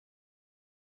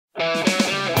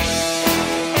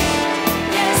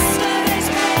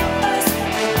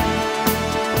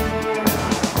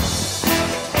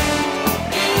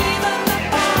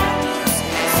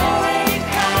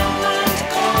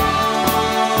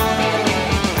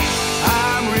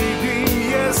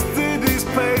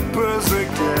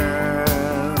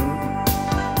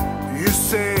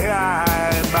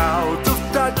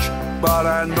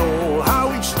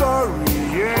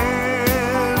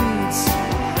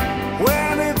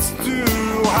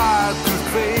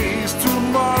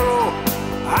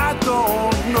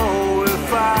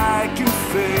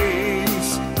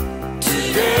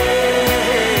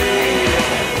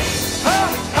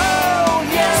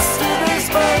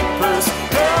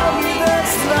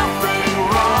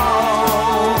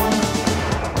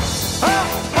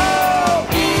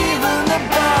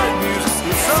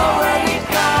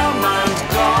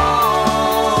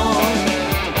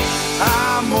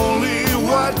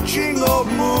watching old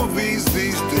movies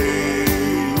these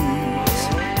days.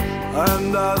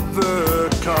 Another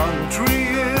country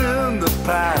in the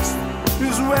past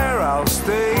is where I'll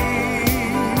stay,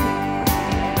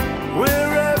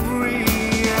 where every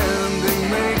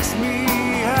ending makes me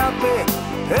happy,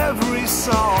 every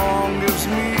song gives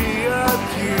me a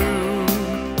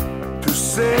tune to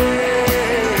say.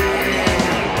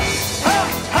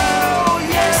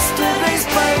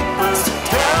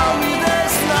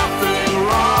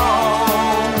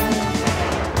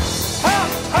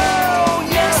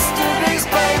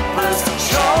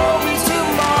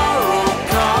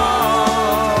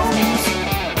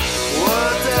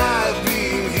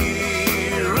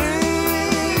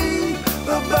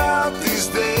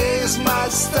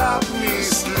 Stop me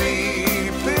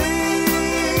sleeping,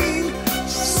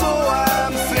 so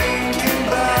I'm thinking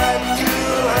back to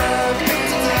happy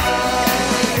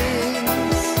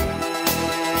times.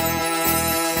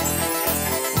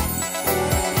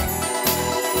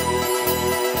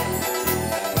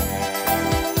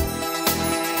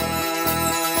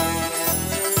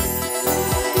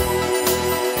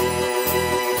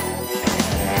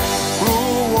 Who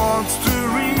wants to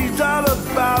read all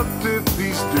about it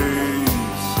these days?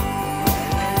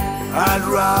 I'd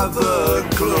rather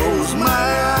close my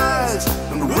eyes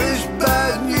and wish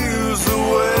bad news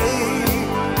away.